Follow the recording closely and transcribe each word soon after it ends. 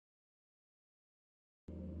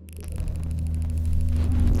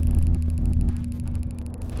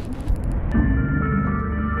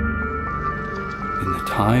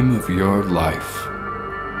time of your life,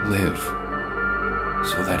 live,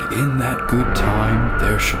 so that in that good time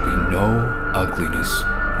there shall be no ugliness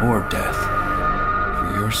or death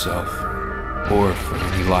for yourself or for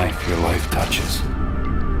any life your life touches.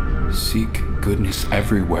 Seek goodness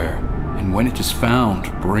everywhere, and when it is found,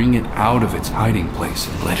 bring it out of its hiding place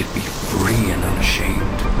and let it be free and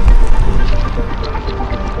unashamed.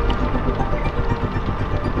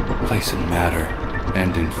 Place in matter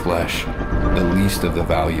and in flesh the least of the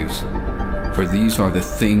values, for these are the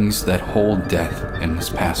things that hold death and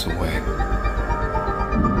must pass away.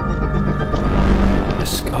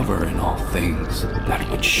 Discover in all things that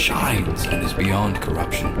which shines and is beyond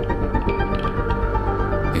corruption.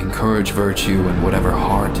 Encourage virtue in whatever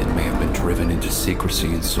heart it may have been driven into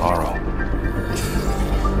secrecy and sorrow.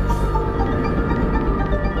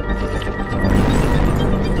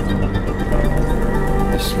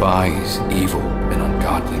 Despise evil and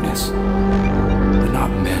ungodliness, but not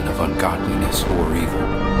men of ungodliness or evil.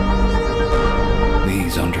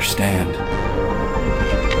 Please understand.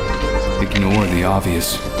 Ignore the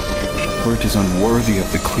obvious, for it is unworthy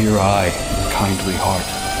of the clear eye and kindly heart.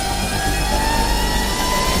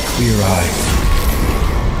 A clear eye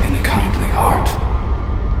and a kindly heart.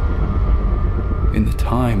 In the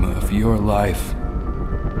time of your life,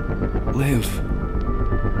 live,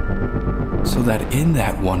 so that in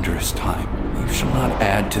that wondrous time you shall not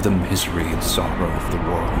add to the misery and sorrow of the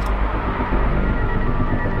world,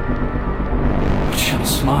 but shall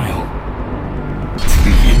smile to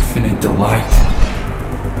the infinite delight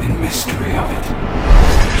and mystery of it.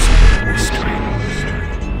 Mystery.